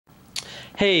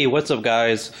Hey, what's up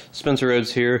guys? Spencer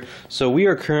Rhodes here. So we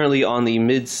are currently on the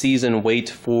mid-season wait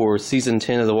for Season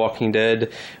 10 of The Walking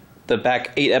Dead. The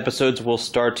back 8 episodes will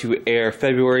start to air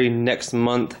February next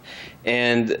month,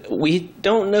 and we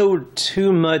don't know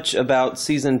too much about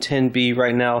Season 10B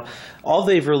right now. All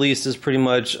they've released is pretty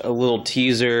much a little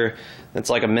teaser. It's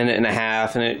like a minute and a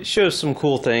half, and it shows some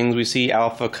cool things. We see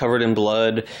Alpha covered in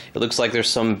blood. It looks like there's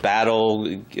some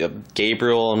battle.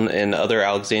 Gabriel and other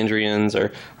Alexandrians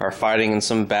are fighting in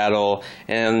some battle,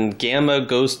 and Gamma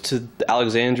goes to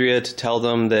Alexandria to tell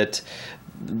them that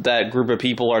that group of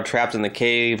people are trapped in the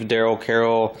cave. Daryl,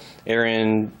 Carol,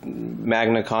 Aaron,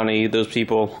 Magna, Connie, those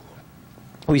people.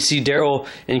 We see Daryl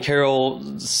and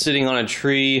Carol sitting on a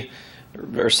tree,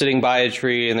 or sitting by a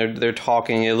tree, and they're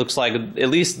talking. It looks like at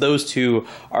least those two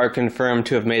are confirmed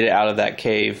to have made it out of that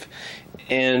cave.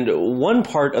 And one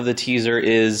part of the teaser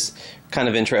is kind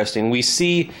of interesting. We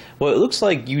see what looks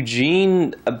like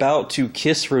Eugene about to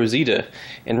kiss Rosita,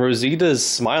 and Rosita's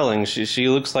smiling. She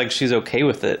looks like she's okay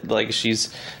with it. Like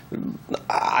she's,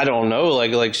 I don't know,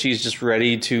 like she's just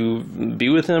ready to be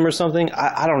with him or something.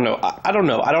 I don't know. I don't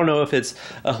know. I don't know if it's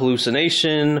a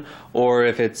hallucination or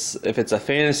if it's a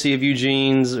fantasy of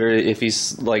Eugene's, or if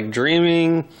he's like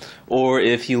dreaming, or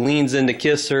if he leans in to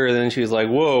kiss her and then she's like,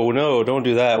 "Whoa, no, don't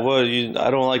do that.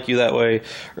 I don't like you that way,"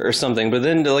 or something. But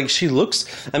then like she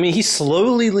looks, I mean, he's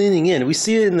slowly leaning in. We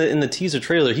see it in the teaser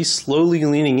trailer. He's slowly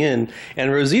leaning in,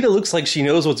 and Rosita looks like she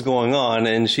knows what's going on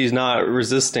and she's not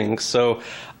resisting. So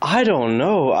I don't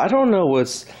know. I don't know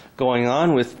what's going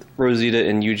on with Rosita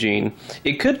and Eugene.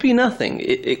 It could be nothing.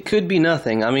 It could be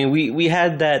nothing. I mean, we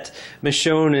had that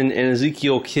Michonne and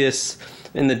Ezekiel kiss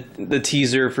in the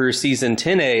teaser for season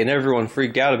 10A, and everyone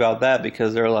freaked out about that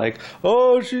because they're like,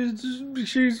 "Oh,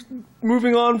 she's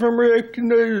moving on from Rick,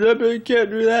 and they can't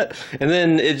do that." And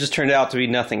then it just turned out to be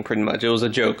nothing, pretty much. It was a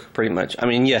joke, pretty much. I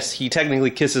mean, yes, he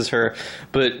technically kisses her,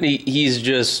 but he's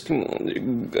just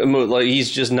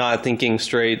not thinking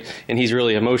straight, and he's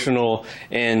really emotional,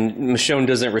 and Michonne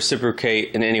doesn't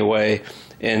reciprocate in any way,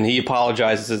 and he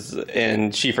apologizes,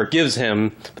 and she forgives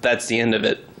him, but that's the end of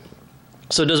it.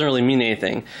 So it doesn't really mean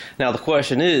anything. Now the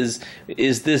question is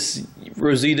this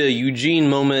Rosita Eugene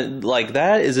moment like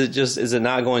that? Is it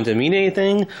not going to mean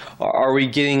anything? Are we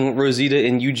getting Rosita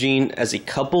and Eugene as a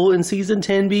couple in season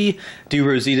 10B? Do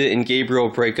Rosita and Gabriel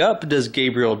break up? Does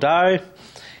Gabriel die?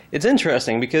 It's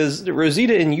interesting because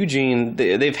Rosita and Eugene,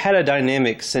 they've had a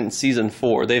dynamic since season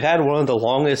 4. They've had one of the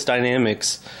longest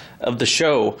dynamics of the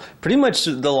show, pretty much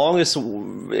the longest,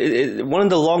 one of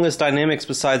the longest dynamics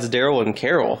besides Daryl and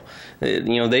Carol.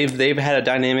 You know, they've had a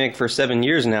dynamic for 7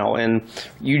 years now, and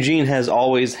Eugene has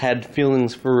always had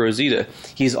feelings for Rosita.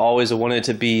 He's always wanted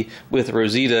to be with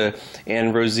Rosita,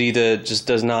 and Rosita just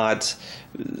does not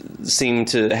seem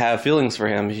to have feelings for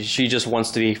him. She just wants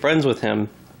to be friends with him.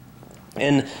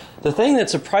 And the thing that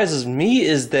surprises me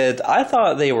is that I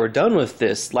thought they were done with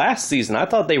this last season. I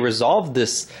thought they resolved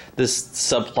this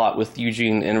subplot with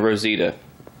Eugene and Rosita,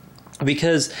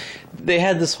 because they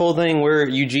had this whole thing where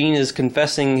Eugene is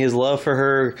confessing his love for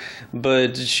her,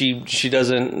 but she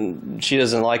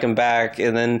doesn't like him back,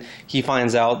 and then he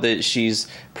finds out that she's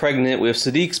pregnant with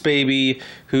Sadiq's baby,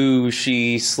 who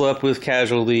she slept with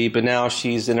casually, but now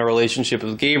she's in a relationship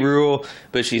with Gabriel,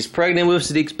 but she's pregnant with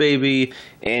Sadiq's baby,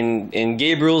 and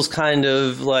Gabriel's kind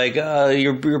of like,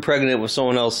 you're pregnant with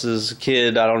someone else's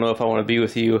kid, I don't know if I want to be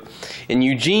with you. And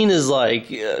Eugene is like,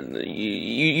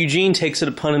 Eugene takes it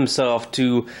upon himself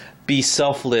to be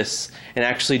selfless and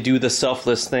actually do the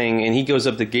selfless thing, and he goes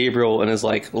up to Gabriel and is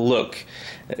like, "Look,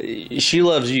 she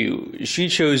loves you. She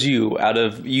chose you. Out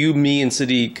of you, me, and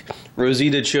Sadiq,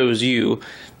 Rosita chose you.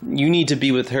 You need to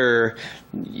be with her.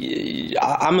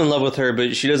 I'm in love with her,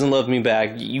 but she doesn't love me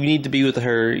back. You need to be with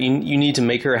her. You need to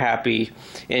make her happy."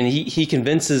 And he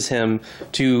convinces him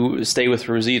to stay with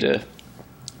Rosita.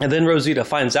 And then Rosita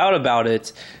finds out about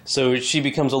it, so she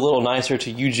becomes a little nicer to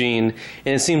Eugene,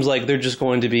 and it seems like they're just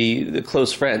going to be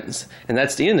close friends, and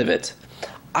that's the end of it.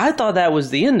 I thought that was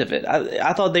the end of it.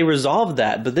 I thought they resolved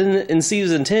that, but then in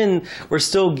season 10, we're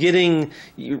still getting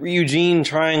Eugene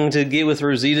trying to get with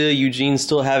Rosita, Eugene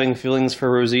still having feelings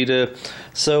for Rosita,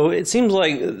 so it seems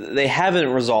like they haven't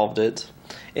resolved it.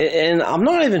 And I'm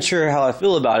not even sure how I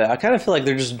feel about it. I kind of feel like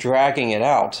they're just dragging it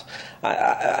out.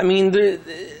 I mean,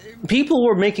 people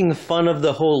were making fun of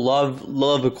the whole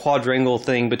love quadrangle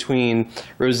thing between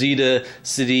Rosita,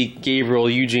 Sadiq, Gabriel,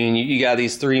 Eugene. You got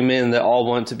these 3 men that all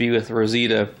want to be with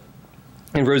Rosita.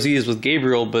 And Rosita's with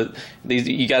Gabriel, but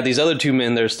you got these other 2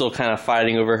 men that are still kind of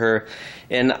fighting over her.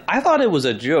 And I thought it was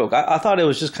a joke. I thought it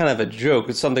was just kind of a joke.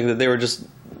 It's something that they were just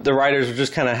the writers are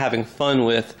just kind of having fun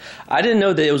with. I didn't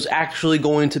know that it was actually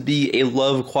going to be a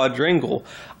love quadrangle.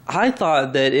 I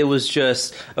thought that it was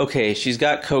just, okay, she's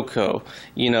got Coco,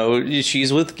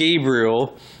 she's with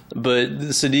Gabriel, but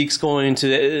Siddiq's going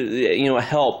to,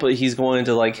 help. He's going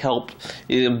to help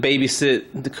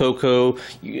babysit the Coco.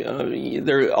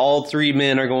 They're all three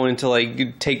men are going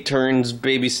to take turns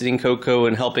babysitting Coco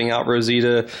and helping out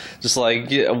Rosita. Just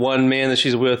one man that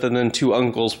she's with, and then two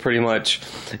uncles, pretty much.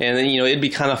 And then it'd be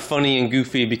kind of funny and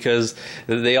goofy because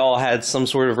they all had some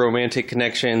sort of romantic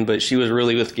connection, but she was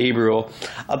really with Gabriel.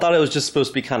 I thought it was just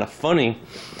supposed to be kind of funny,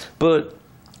 but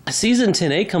Season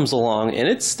 10A comes along, and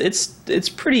it's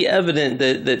pretty evident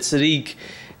that Siddiq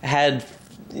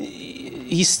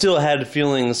he still had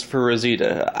feelings for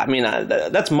Rosita. I mean,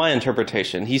 that's my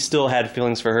interpretation. He still had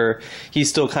feelings for her. He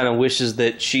still kind of wishes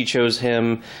that she chose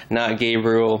him, not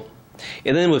Gabriel.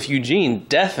 And then with Eugene,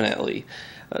 definitely.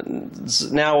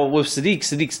 Now with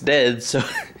Siddiq's dead, so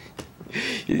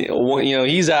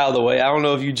he's out of the way. I don't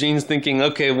know if Eugene's thinking,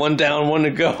 okay, one down, one to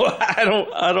go. I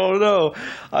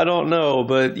don't know.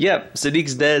 But yep,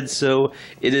 Siddiq's dead, so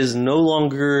it is no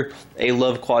longer a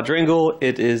love quadrangle.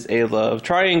 It is a love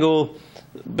triangle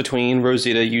between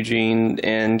Rosita, Eugene,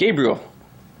 and Gabriel.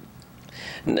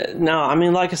 Now, I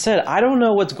mean, like I said, I don't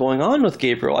know what's going on with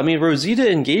Gabriel. I mean, Rosita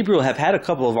and Gabriel have had a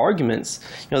couple of arguments.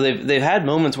 They've had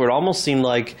moments where it almost seemed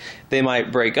like they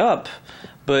might break up.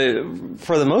 But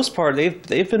for the most part,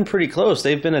 they've been pretty close.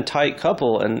 They've been a tight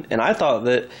couple, and I thought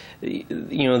that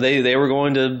they were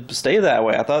going to stay that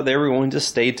way. I thought they were going to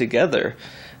stay together,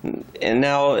 and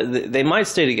now they might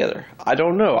stay together. I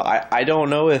don't know. I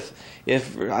don't know if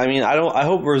I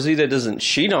hope Rosita doesn't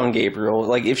cheat on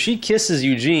Gabriel. If she kisses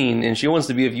Eugene and she wants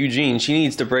to be with Eugene, she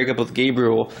needs to break up with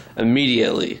Gabriel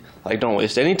immediately. Don't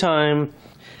waste any time.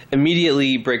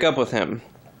 Immediately break up with him,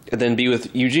 and then be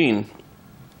with Eugene.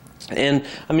 And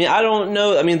I mean, I don't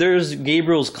know. I mean, there's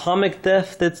Gabriel's comic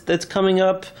death that's coming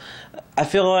up. I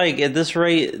feel like at this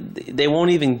rate, they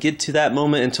won't even get to that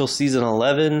moment until season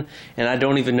 11, and I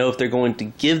don't even know if they're going to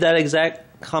give that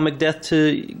exact comic death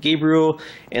to Gabriel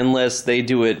unless they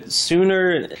do it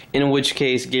sooner, in which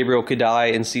case Gabriel could die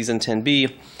in season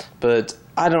 10B. But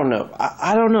I don't know.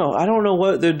 I don't know. I don't know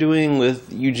what they're doing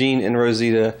with Eugene and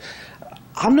Rosita.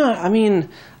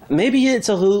 Maybe it's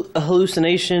a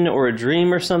hallucination or a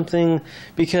dream or something,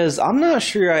 because I'm not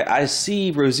sure I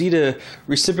see Rosita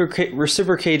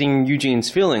reciprocating Eugene's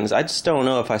feelings. I just don't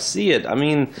know if I see it. I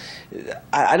mean,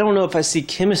 I don't know if I see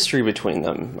chemistry between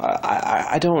them.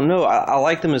 I don't know. I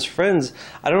like them as friends.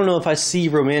 I don't know if I see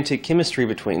romantic chemistry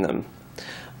between them.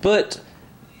 But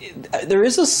there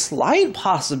is a slight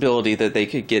possibility that they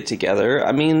could get together.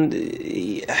 I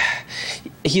mean,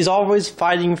 he's always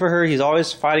fighting for her.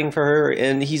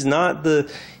 And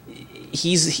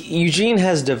Eugene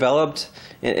has developed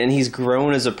and he's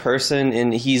grown as a person,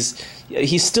 and he's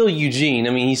still Eugene.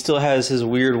 I mean, he still has his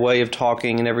weird way of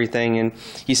talking and everything, and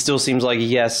he still seems like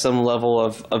he has some level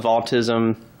of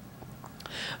autism.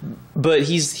 But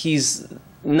he's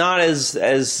not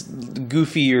as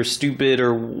goofy or stupid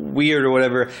or weird or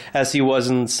whatever as he was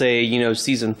in, say,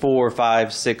 season 4,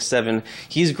 5, 6, 7.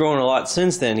 He's grown a lot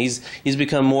since then. He's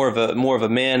become more of a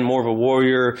man, more of a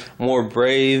warrior, more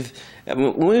brave. I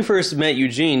mean, when we first met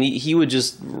Eugene, he would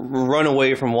just run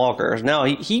away from walkers. Now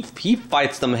he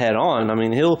fights them head on. I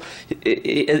mean,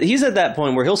 he's at that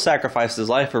point where he'll sacrifice his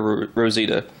life for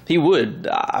Rosita. He would.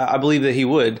 I believe that he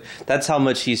would. That's how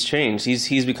much he's changed.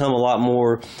 He's become a lot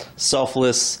more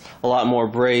selfless, a lot more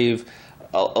brave,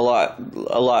 a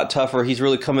lot tougher. He's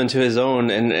really come into his own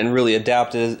and really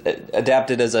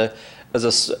adapted as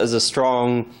a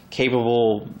strong,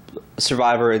 capable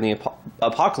survivor in the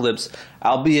apocalypse,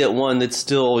 albeit one that's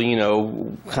still,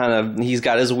 he's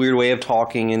got his weird way of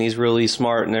talking and he's really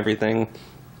smart and everything.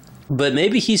 But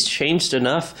maybe he's changed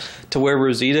enough to where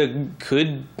Rosita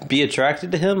could be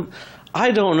attracted to him.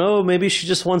 I don't know. Maybe she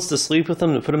just wants to sleep with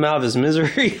him to put him out of his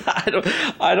misery.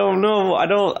 I don't know.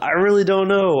 I really don't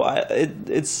know.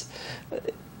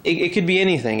 It could be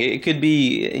anything. It could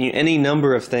be any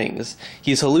number of things.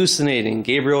 He's hallucinating.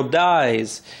 Gabriel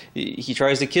dies. He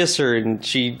tries to kiss her, and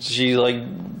she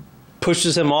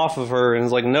pushes him off of her and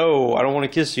is like, "No, I don't want to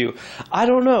kiss you." I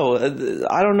don't know.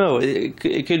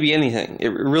 It could be anything. It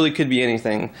really could be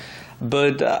anything.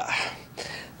 But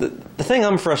the thing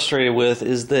I'm frustrated with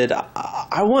is that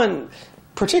I want,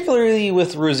 particularly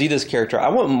with Rosita's character, I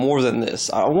want more than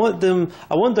this. I want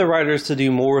the writers to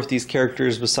do more with these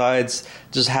characters besides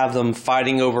just have them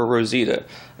fighting over Rosita.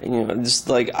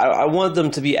 I want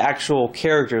them to be actual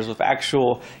characters with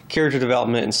actual character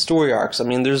development and story arcs. I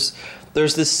mean, there's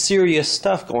this serious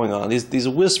stuff going on. These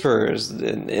whispers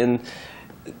and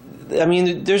I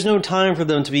mean, there's no time for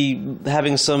them to be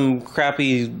having some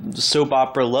crappy soap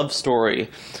opera love story.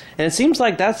 And it seems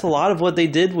like that's a lot of what they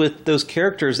did with those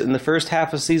characters in the first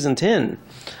half of season 10.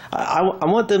 I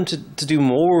want them to do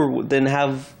more than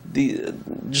have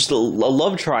just a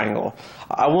love triangle.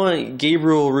 I want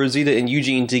Gabriel, Rosita, and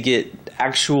Eugene to get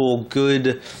actual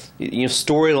good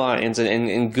storylines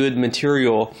and good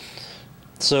material.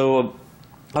 So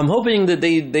I'm hoping that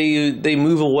they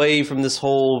move away from this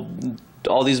whole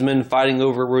all these men fighting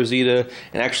over Rosita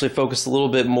and actually focus a little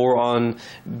bit more on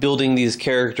building these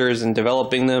characters and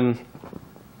developing them.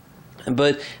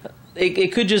 But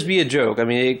it could just be a joke. I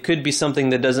mean, it could be something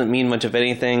that doesn't mean much of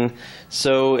anything.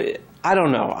 So I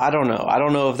don't know. I don't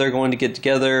know if they're going to get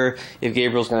together, if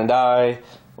Gabriel's going to die,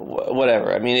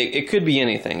 whatever. I mean, it could be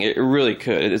anything. It really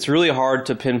could. It's really hard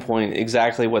to pinpoint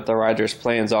exactly what the writers'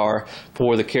 plans are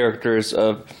for the characters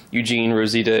of Eugene,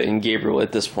 Rosita, and Gabriel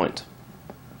at this point.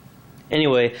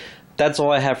 Anyway, that's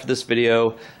all I have for this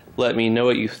video. Let me know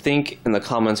what you think in the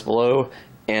comments below.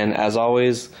 And as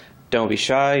always, don't be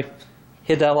shy.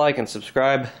 Hit that like and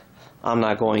subscribe. I'm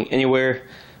not going anywhere.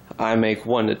 I make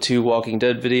 1 to 2 Walking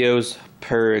Dead videos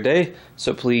per day,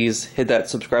 so please hit that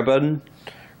subscribe button.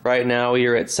 Right now we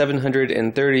are at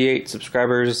 738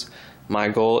 subscribers. My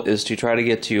goal is to try to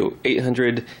get to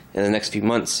 800 in the next few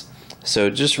months. So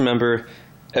just remember,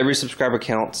 every subscriber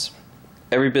counts.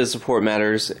 Every bit of support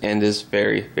matters and is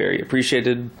very, very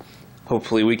appreciated.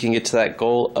 Hopefully we can get to that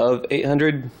goal of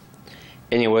 800.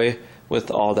 Anyway,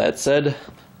 with all that said,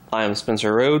 I am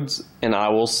Spencer Rhodes, and I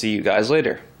will see you guys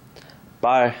later.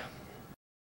 Bye.